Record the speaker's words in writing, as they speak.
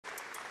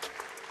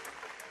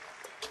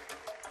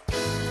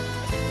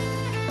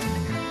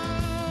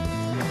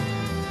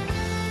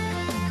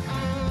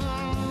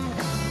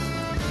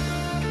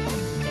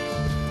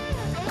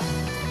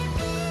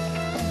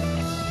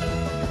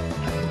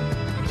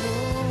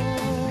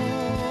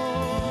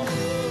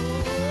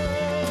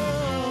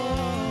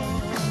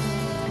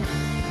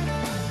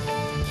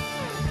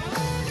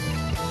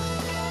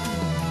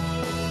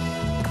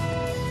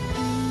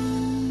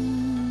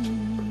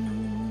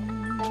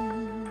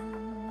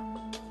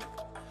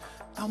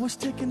I was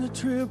taking a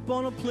trip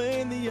on a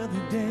plane the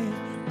other day,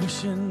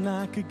 wishing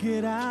I could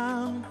get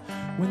out,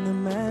 when the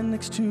man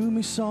next to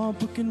me saw a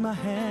book in my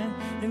hand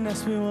and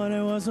asked me what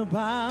it was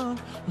about.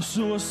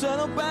 So I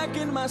settled back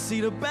in my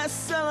seat, a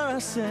bestseller I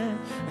said,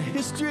 a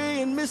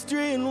history and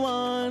mystery in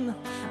one.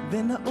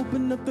 Then I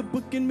opened up the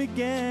book and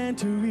began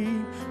to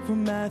read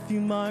from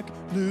Matthew, Mark,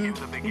 Luke,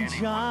 and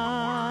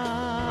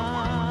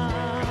John.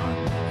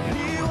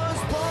 He was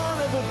born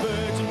of a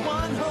virgin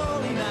one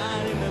holy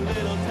night in the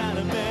little town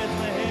of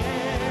Bethlehem.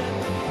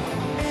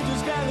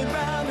 Angels gathered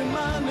round him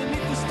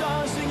underneath the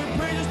stars, singing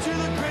praises to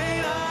the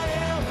great I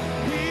am.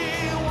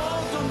 He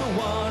walked on the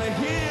water,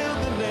 healed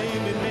the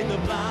lame, and made the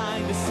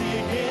blind to see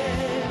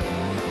again.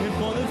 And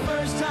for the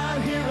first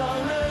time here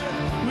on earth,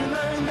 we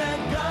learned that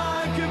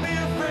God could be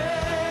a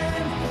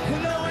friend.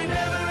 And though he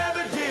never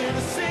ever did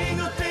a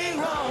single thing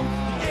wrong,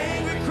 the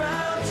angry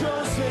crowd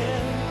chose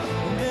him.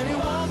 And then he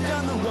walked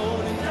down the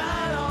road and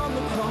died on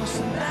the cross,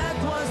 and that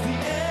was the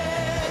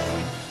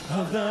end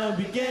of the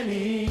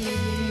beginning.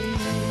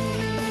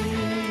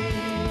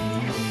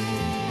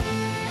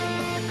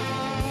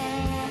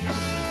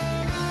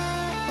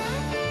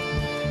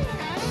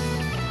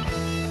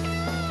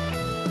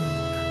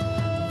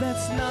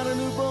 That's not a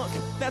new book,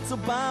 that's a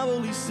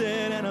Bible, he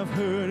said, and I've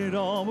heard it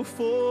all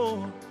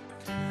before.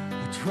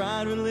 I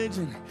tried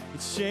religion,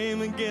 it's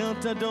shame and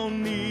guilt, I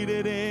don't need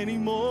it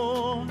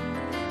anymore.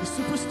 The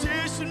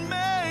superstition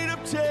made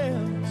up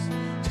tales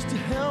just to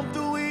help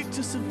the weak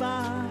to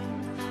survive.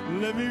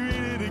 Let me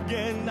read it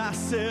again, I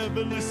said,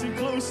 but listen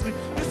closely,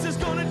 this is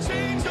gonna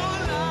change your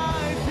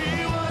life.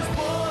 He was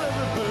born of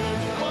a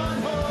virgin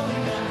one holy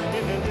night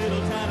in the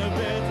little town of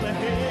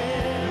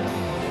Bethlehem.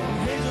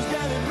 Angels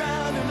gathered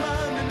round him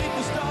underneath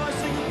the stars,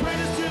 singing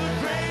praises to the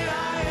great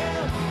I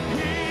am.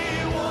 He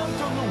walked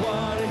on the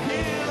water,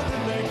 healed the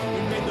lame,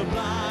 and made the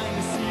blind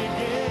to see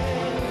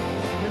again.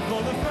 And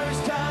for the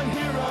first time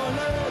here on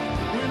earth,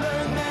 we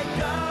learned that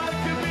God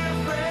could be a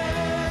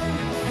friend.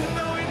 And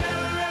though he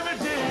never ever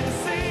did a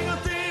single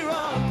thing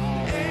wrong,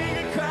 the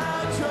angry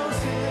crowd chose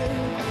him.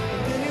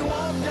 And then he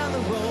walked down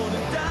the road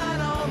and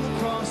died on the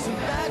cross, and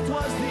that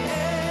was the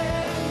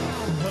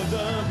end of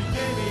the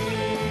beginning.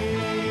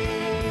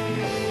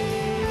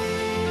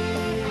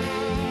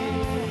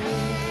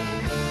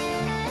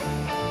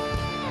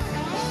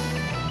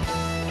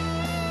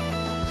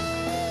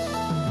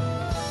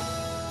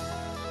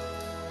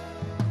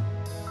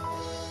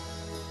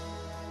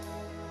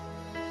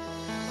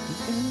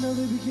 End of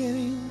the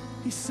beginning,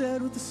 he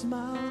said with a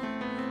smile.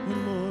 What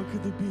more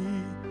could there be?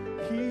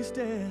 He's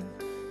dead.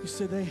 You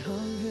said they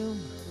hung him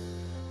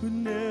with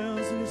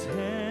nails in his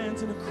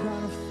hands and a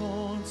crown of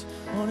thorns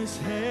on his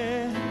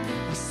head.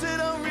 I said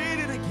I'll read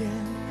it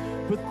again,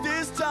 but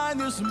this time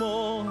there's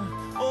more.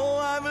 Oh,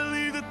 I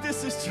believe that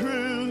this is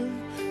true.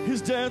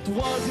 His death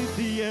wasn't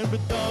the end,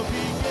 but the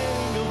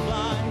beginning of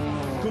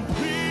life,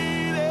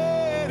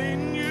 completed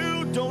in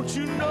you. Don't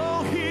you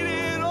know he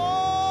did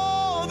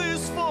all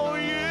this for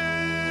you?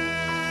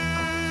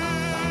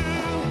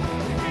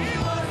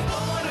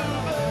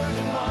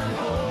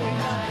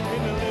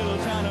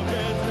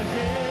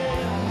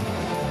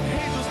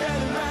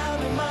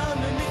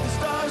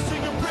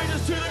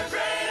 To the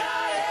great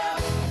I am.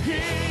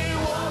 He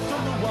walked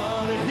on the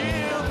water,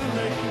 healed the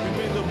lame, and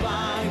made the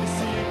blind to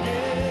see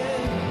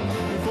again.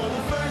 And for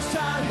the first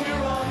time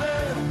here on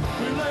earth,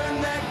 we learned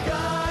that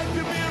God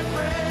could be a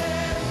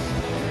friend.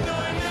 No,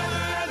 he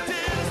never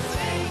did a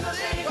single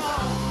thing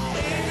wrong.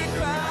 The angry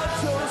crowd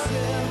chose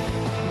him.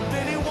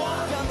 Then he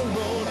walked down the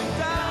road and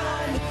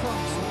died on the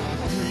cross.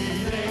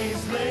 3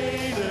 days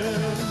later,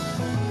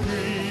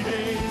 3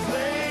 days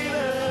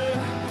later,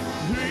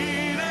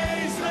 3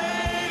 days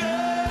later.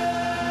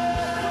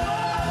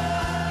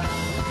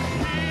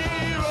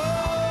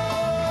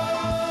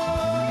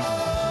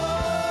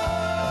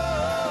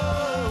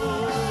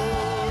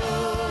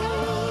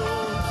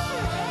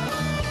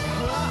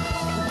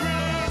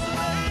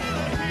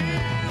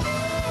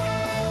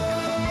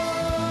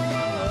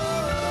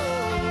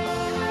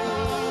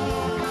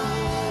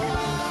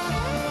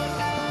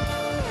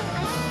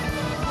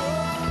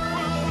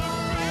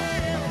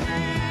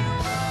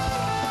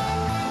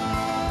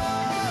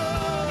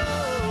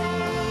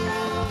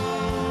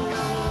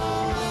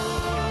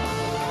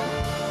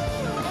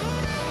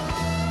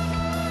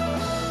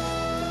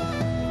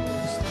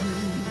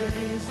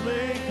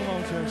 Come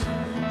on, church.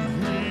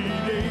 3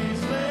 days